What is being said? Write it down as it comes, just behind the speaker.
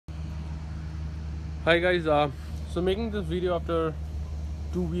Hi guys, so making this video after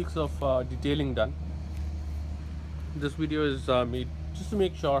 2 weeks of detailing done. This video is made just to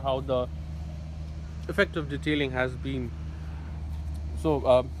make sure how the effect of detailing has been.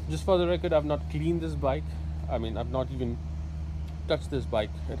 So just for the record, I've not cleaned this bike. I mean, I've not even touched this bike.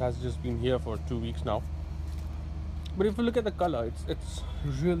 It has just been here for 2 weeks now. But if you look at the color, it's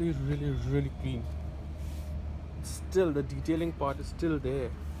really clean. Still, the detailing part is still there.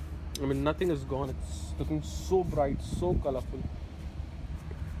 I mean, nothing is gone. It's looking so bright, so colorful.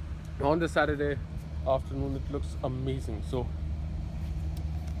 On the Saturday afternoon, it looks amazing. So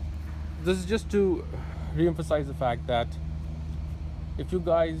this is just to re-emphasize the fact that if you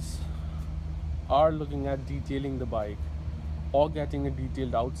guys are looking at detailing the bike or getting it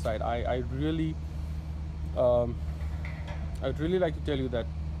detailed outside, I'd really like to tell you that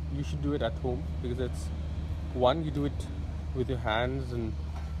you should do it at home, because it's one, you do it with your hands and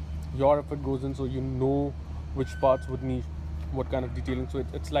your effort goes in, so you know which parts would need what kind of detailing. So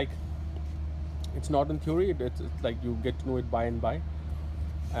it's like, it's not in theory, it's like you get to know it by and by,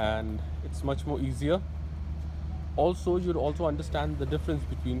 and it's much more easier. Also, you'd also understand the difference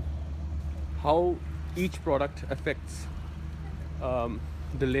between how each product affects the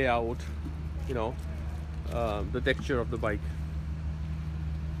layout, the texture of the bike,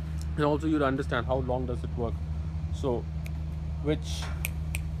 and also you'd understand how long does it work, so which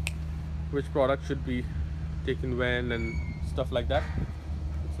product should be taken when and stuff like that.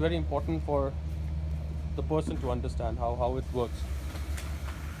 It's very important for the person to understand how it works.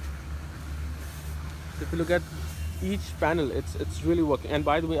 If you look at each panel, it's really working. And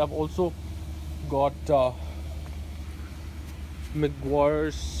by the way, I've also got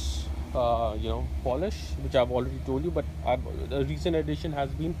McGuire's polish, which I've already told you, but the recent addition has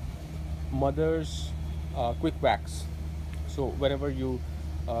been Mother's quick wax. So whenever you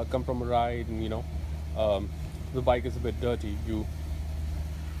come from a ride and the bike is a bit dirty, you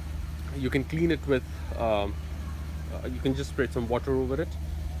can clean it with you can just spray some water over it,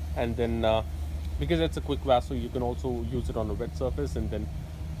 and then because it's a quick wax, so you can also use it on a wet surface and then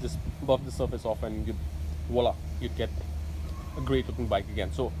just buff the surface off, and voila, you get a great looking bike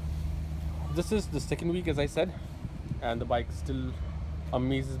again. So this is the second week, as I said, and the bike still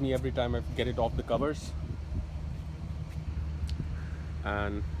amazes me every time I get it off the covers,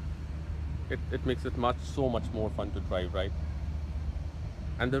 and it makes it so much more fun to drive, right?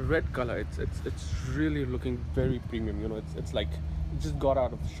 And the red color, it's really looking very premium. It's like it just got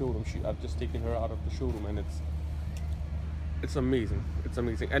out of the showroom. I've just taken her out of the showroom, and it's amazing. It's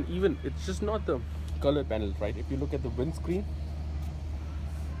amazing. And even it's just not the color panels, right? If you look at the windscreen,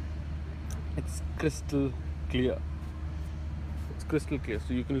 it's crystal clear. It's crystal clear,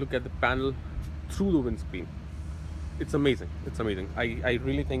 so you can look at the panel through the windscreen. It's amazing. It's amazing. I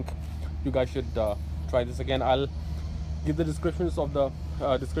really think you guys should try this again. I'll give the descriptions of the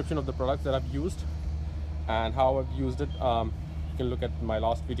description of the products that I've used and how I've used it. You can look at my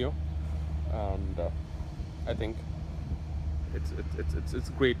last video, and I think it's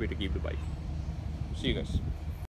a great way to keep the bike. See you guys.